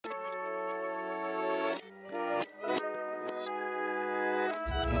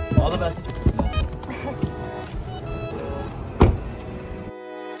All the best.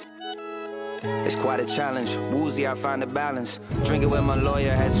 It's quite a challenge. Woozy, I find a balance. Drinking with my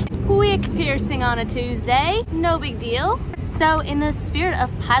lawyer has Quick piercing on a Tuesday, no big deal. So in the spirit of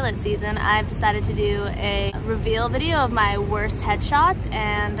pilot season, I've decided to do a reveal video of my worst headshots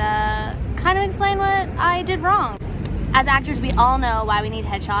and kind of explain what I did wrong. As actors, we all know why we need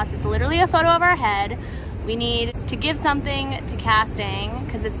headshots. It's literally a photo of our head. We need to give something to casting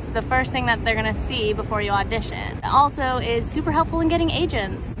because it's the first thing that they're gonna see before you audition. It also is super helpful in getting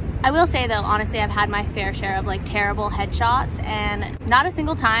agents. I will say though, honestly, I've had my fair share of like terrible headshots and not a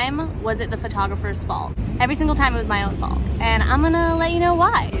single time was it the photographer's fault. Every single time it was my own fault. And I'm gonna let you know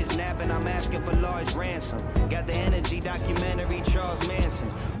why. I'm asking for large ransom. Got the energy documentary, Charles Manson.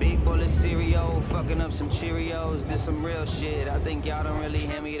 Big bullet cereal, fucking up some Cheerios. This some real shit. I think y'all don't really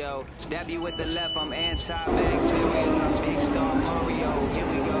hear me though. Dab you with the left, I'm antibacterial. I'm Big Star Mario. Here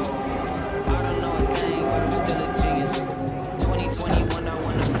we go. I don't know a thing, but I'm still a genius. 2021, I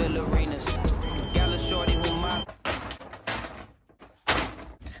wanna fill arenas. Got a shorty with my.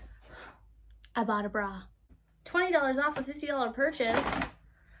 I bought a bra. $20 off a $50 purchase.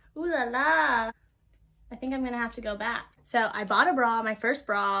 Ooh la la. I think I'm gonna have to go back. So I bought a bra, my first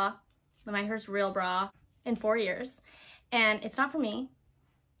real bra in 4 years. And it's not for me.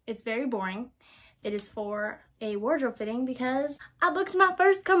 It's very boring. It is for a wardrobe fitting because I booked my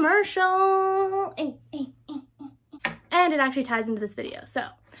first commercial. And it actually ties into this video. So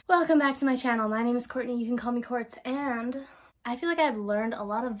welcome back to my channel. My name is Courtney. You can call me Courts. And I feel like I've learned a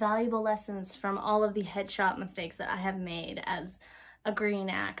lot of valuable lessons from all of the headshot mistakes that I have made as a green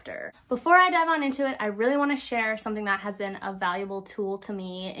actor. Before I dive on into it, I really want to share something that has been a valuable tool to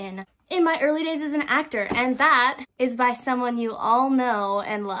me in my early days as an actor, and that is by someone you all know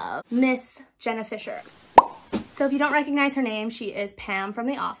and love, Miss Jenna Fisher. So if you don't recognize her name, she is Pam from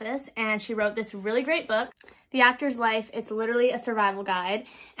The Office, and she wrote this really great book, The Actor's Life. It's literally a survival guide,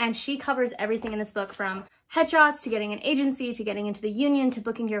 and she covers everything in this book from headshots to getting an agency, to getting into the union, to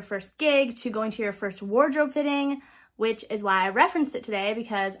booking your first gig, to going to your first wardrobe fitting, which is why I referenced it today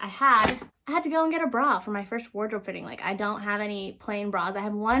because I had to go and get a bra for my first wardrobe fitting. Like, I don't have any plain bras. I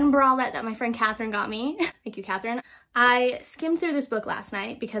have one bralette that my friend Catherine got me. Thank you, Catherine. I skimmed through this book last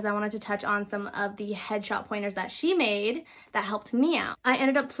night because I wanted to touch on some of the headshot pointers that she made that helped me out. I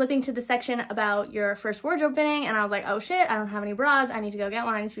ended up flipping to the section about your first wardrobe fitting and I was like, oh shit, I don't have any bras. I need to go get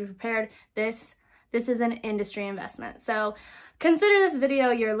one. I need to be prepared. This is an industry investment. So consider this video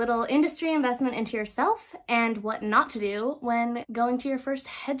your little industry investment into yourself and what not to do when going to your first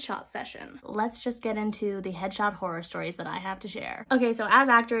headshot session. Let's just get into the headshot horror stories that I have to share. Okay, so as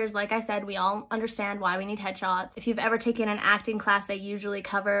actors, like I said, we all understand why we need headshots. If you've ever taken an acting class, they usually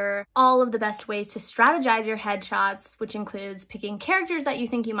cover all of the best ways to strategize your headshots, which includes picking characters that you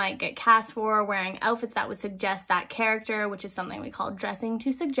think you might get cast for, wearing outfits that would suggest that character, which is something we call dressing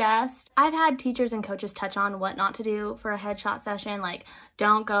to suggest. I've had teachers and coaches touch on what not to do for a headshot session, like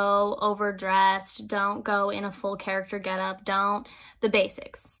don't go overdressed, don't go in a full character getup, the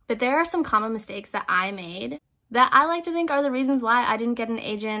basics. But there are some common mistakes that I made that I like to think are the reasons why I didn't get an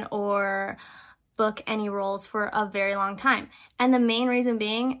agent or book any roles for a very long time. And the main reason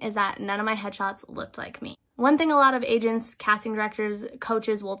being is that none of my headshots looked like me. One thing a lot of agents, casting directors,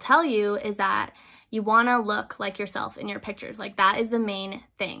 coaches will tell you is that you want to look like yourself in your pictures. Like, that is the main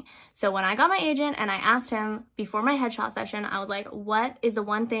thing. So when I got my agent and I asked him before my headshot session, I was like, what is the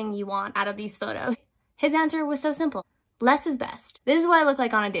one thing you want out of these photos? His answer was so simple. Less is best. This is what I look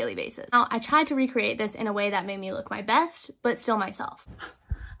like on a daily basis. Now, I tried to recreate this in a way that made me look my best, but still myself.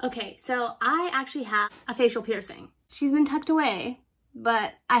 Okay, so I actually have a facial piercing. She's been tucked away,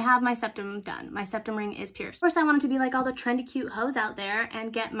 but I have my septum done. My septum ring is pierced. Of course, I wanted to be like all the trendy cute hoes out there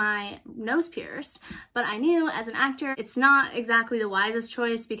and get my nose pierced, but I knew as an actor, it's not exactly the wisest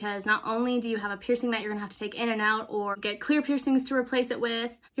choice because not only do you have a piercing that you're gonna have to take in and out or get clear piercings to replace it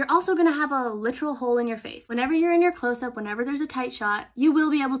with, you're also gonna have a literal hole in your face. Whenever you're in your close-up, whenever there's a tight shot, you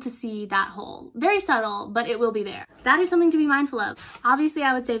will be able to see that hole. Very subtle, but it will be there. That is something to be mindful of. Obviously,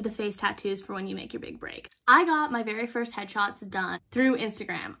 I would save the face tattoos for when you make your big break. I got my very first headshots done through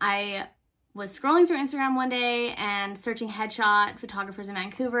Instagram. I was scrolling through Instagram one day and searching headshot photographers in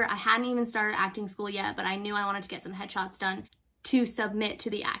Vancouver. I hadn't even started acting school yet, but I knew I wanted to get some headshots done to submit to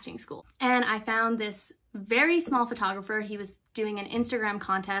the acting school. And I found this very small photographer. He was doing an Instagram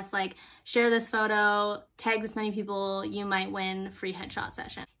contest, like share this photo, tag this many people, you might win free headshot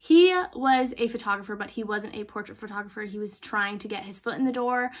session. He was a photographer, but he wasn't a portrait photographer. He was trying to get his foot in the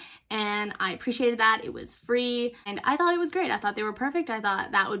door, and I appreciated that. It was free, and I thought it was great. I thought they were perfect. I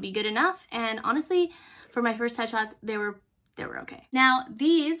thought that would be good enough, and honestly, for my first headshots, they were they were okay. Now,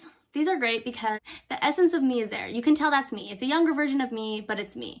 these are great because the essence of me is there. You can tell that's me. It's a younger version of me, but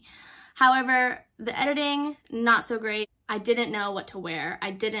it's me. However, the editing, not so great. I didn't know what to wear.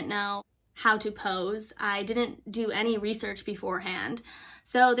 I didn't know how to pose. I didn't do any research beforehand.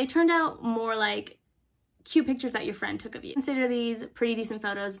 So they turned out more like cute pictures that your friend took of you. Consider these pretty decent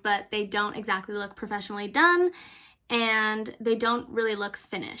photos, but they don't exactly look professionally done and they don't really look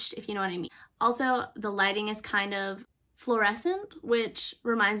finished, if you know what I mean. Also, the lighting is kind of fluorescent, which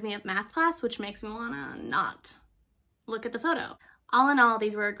reminds me of math class, which makes me wanna not look at the photo. All in all,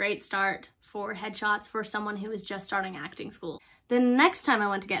 these were a great start for headshots for someone who was just starting acting school. The next time I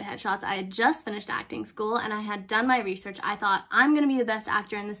went to get headshots, I had just finished acting school and I had done my research. I thought, I'm gonna be the best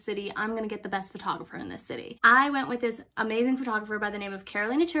actor in this city. I'm gonna get the best photographer in this city. I went with this amazing photographer by the name of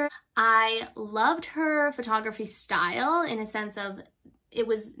Carolina Tur. I loved her photography style in a sense of it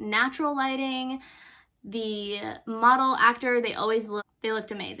was natural lighting. The model, actor, they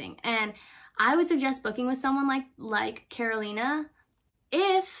looked amazing. And I would suggest booking with someone like Carolina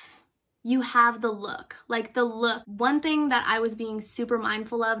if you have the look. Like the look. One thing that I was being super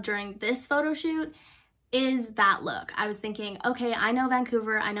mindful of during this photo shoot is that look. I was thinking, okay, I know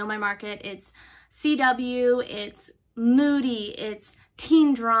Vancouver, I know my market. It's CW, it's moody, it's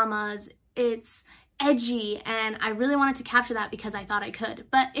teen dramas, it's edgy, and I really wanted to capture that because I thought I could.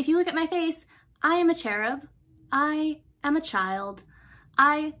 But if you look at my face, I am a cherub. I am a child.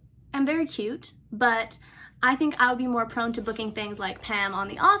 I am very cute, but I think I would be more prone to booking things like Pam on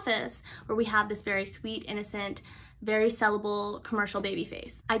The Office, where we have this very sweet, innocent, very sellable commercial baby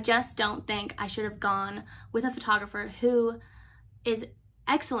face. I just don't think I should have gone with a photographer who is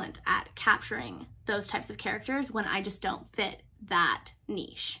excellent at capturing those types of characters when I just don't fit that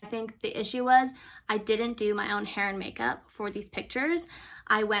niche. I think the issue was I didn't do my own hair and makeup for these pictures.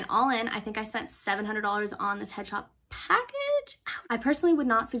 I went all in. I think I spent $700 on this headshot package. I personally would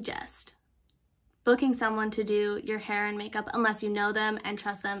not suggest booking someone to do your hair and makeup unless you know them and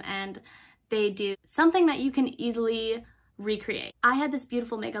trust them and they do something that you can easily recreate. I had this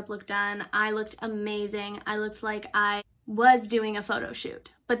beautiful makeup look done. I looked amazing. I looked like I was doing a photo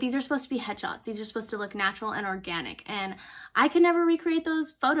shoot. But these are supposed to be headshots. These are supposed to look natural and organic. And I could never recreate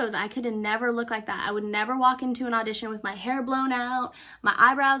those photos. I could never look like that. I would never walk into an audition with my hair blown out, my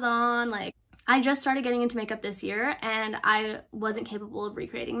eyebrows on. Like, I just started getting into makeup this year and I wasn't capable of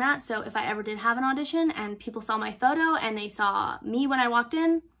recreating that. So if I ever did have an audition and people saw my photo and they saw me when I walked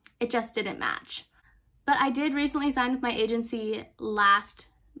in, it just didn't match. But I did recently sign with my agency last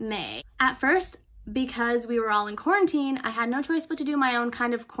May. At first, because we were all in quarantine, I had no choice but to do my own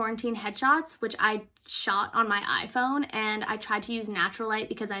kind of quarantine headshots, which I shot on my iPhone, and I tried to use natural light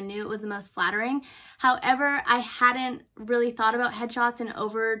because I knew it was the most flattering. However, I hadn't really thought about headshots in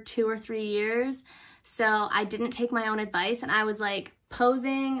over 2 or 3 years, so I didn't take my own advice, and I was like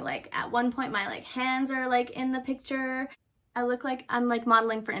posing, like at one point my like hands are like in the picture. I look like I'm like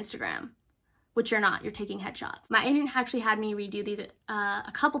modeling for Instagram, which you're not, you're taking headshots. My agent actually had me redo these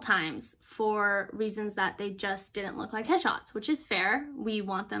a couple times for reasons that they just didn't look like headshots, which is fair. We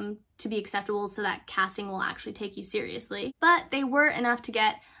want them to be acceptable so that casting will actually take you seriously. But they were enough to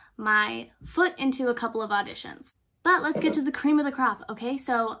get my foot into a couple of auditions. But let's get to the cream of the crop, okay?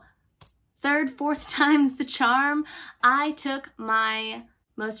 So 3rd, 4th time's the charm. I took my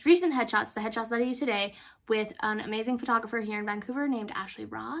most recent headshots, the headshots that I use today, with an amazing photographer here in Vancouver named Ashley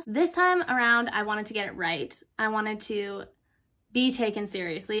Ross. This time around, I wanted to get it right. I wanted to be taken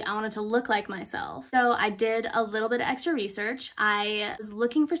seriously. I wanted to look like myself. So I did a little bit of extra research. I was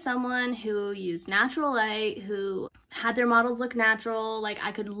looking for someone who used natural light, who had their models look natural. Like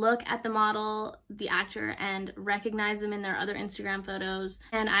I could look at the model, the actor, and recognize them in their other Instagram photos.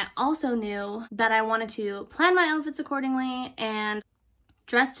 And I also knew that I wanted to plan my outfits accordingly and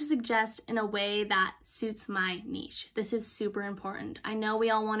dress to suggest in a way that suits my niche. This is super important. I know we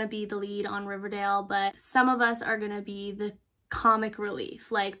all want to be the lead on Riverdale, but some of us are going to be the comic relief.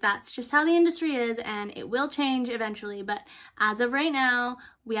 Like that's just how the industry is, and it will change eventually, but as of right now,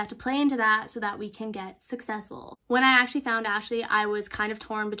 we have to play into that so that we can get successful. When I actually found Ashley, I was kind of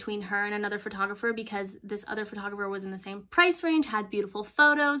torn between her and another photographer because this other photographer was in the same price range, had beautiful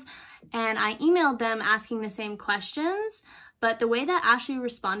photos, and I emailed them asking the same questions. But the way that Ashley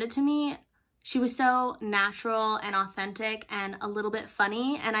responded to me, she was so natural and authentic and a little bit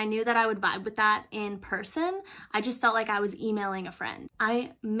funny, and I knew that I would vibe with that in person. I just felt like I was emailing a friend.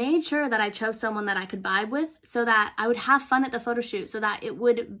 I made sure that I chose someone that I could vibe with so that I would have fun at the photo shoot, so that it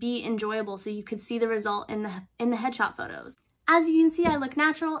would be enjoyable so you could see the result in the headshot photos. As you can see, I look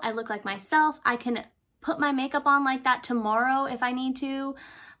natural, I look like myself. I can put my makeup on like that tomorrow if I need to.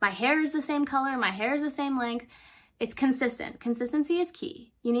 My hair is the same color, my hair is the same length. It's consistent. Consistency is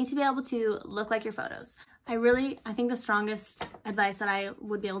key. You need to be able to look like your photos. I think the strongest advice that I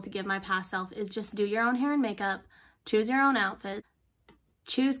would be able to give my past self is just do your own hair and makeup, choose your own outfit,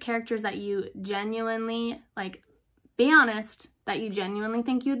 choose characters that you genuinely, like, be honest, that you genuinely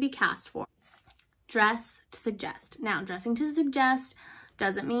think you would be cast for. Dress to suggest. Now, dressing to suggest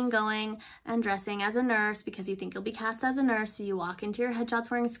doesn't mean going and dressing as a nurse because you think you'll be cast as a nurse, so you walk into your headshots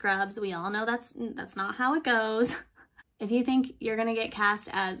wearing scrubs. We all know that's not how it goes. If you think you're gonna get cast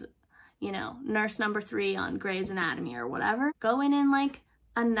as, you know, nurse number 3 on Grey's Anatomy or whatever, go in like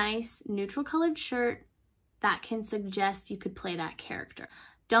a nice neutral colored shirt that can suggest you could play that character.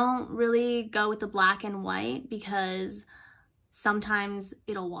 Don't really go with the black and white because sometimes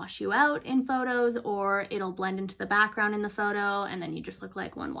it'll wash you out in photos or it'll blend into the background in the photo and then you just look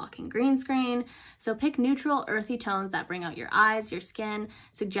like one walking green screen. So pick neutral, earthy tones that bring out your eyes, your skin,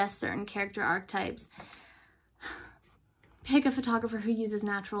 suggest certain character archetypes. Pick a photographer who uses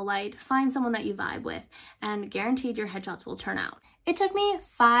natural light, find someone that you vibe with, and guaranteed your headshots will turn out. It took me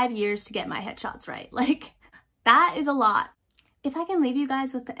 5 years to get my headshots right. Like, that is a lot. If I can leave you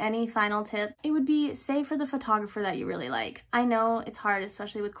guys with any final tip, it would be save for the photographer that you really like. I know it's hard,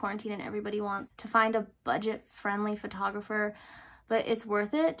 especially with quarantine and everybody wants to find a budget-friendly photographer, but it's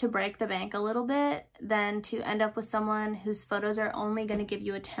worth it to break the bank a little bit than to end up with someone whose photos are only going to give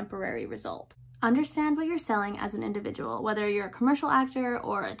you a temporary result. Understand what you're selling as an individual, whether you're a commercial actor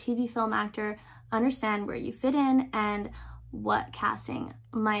or a TV film actor. Understand where you fit in and what casting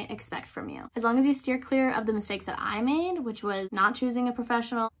might expect from you. As long as you steer clear of the mistakes that I made, which was not choosing a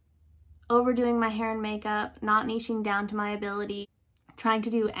professional, overdoing my hair and makeup, not niching down to my ability, trying to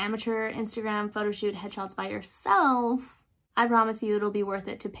do amateur Instagram photo shoot headshots by yourself, I promise you it'll be worth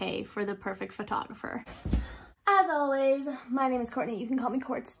it to pay for the perfect photographer. As always, my name is Courtney. You can call me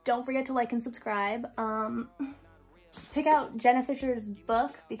Courts. Don't forget to like and subscribe. Pick out Jenna Fisher's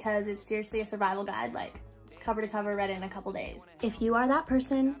book because it's seriously a survival guide, like cover to cover, read in a couple days. If you are that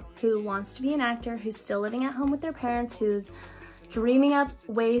person who wants to be an actor, who's still living at home with their parents, who's dreaming up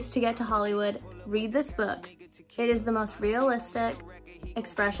ways to get to Hollywood, read this book. It is the most realistic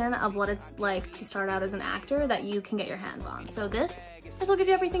expression of what it's like to start out as an actor that you can get your hands on. So this will give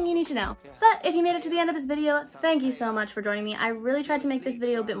you everything you need to know. But if you made it to the end of this video, thank you so much for joining me. I really tried to make this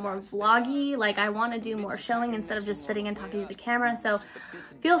video a bit more vloggy, like I want to do more showing instead of just sitting and talking to the camera. So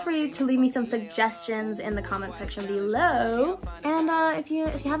feel free to leave me some suggestions in the comment section below. And if you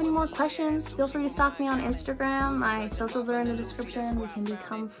have any more questions, feel free to stalk me on Instagram. My socials are in the description. We can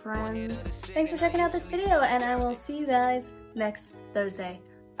become friends. Thanks for checking out this video, and I will see you guys next Thursday.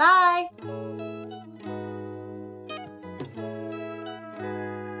 Bye!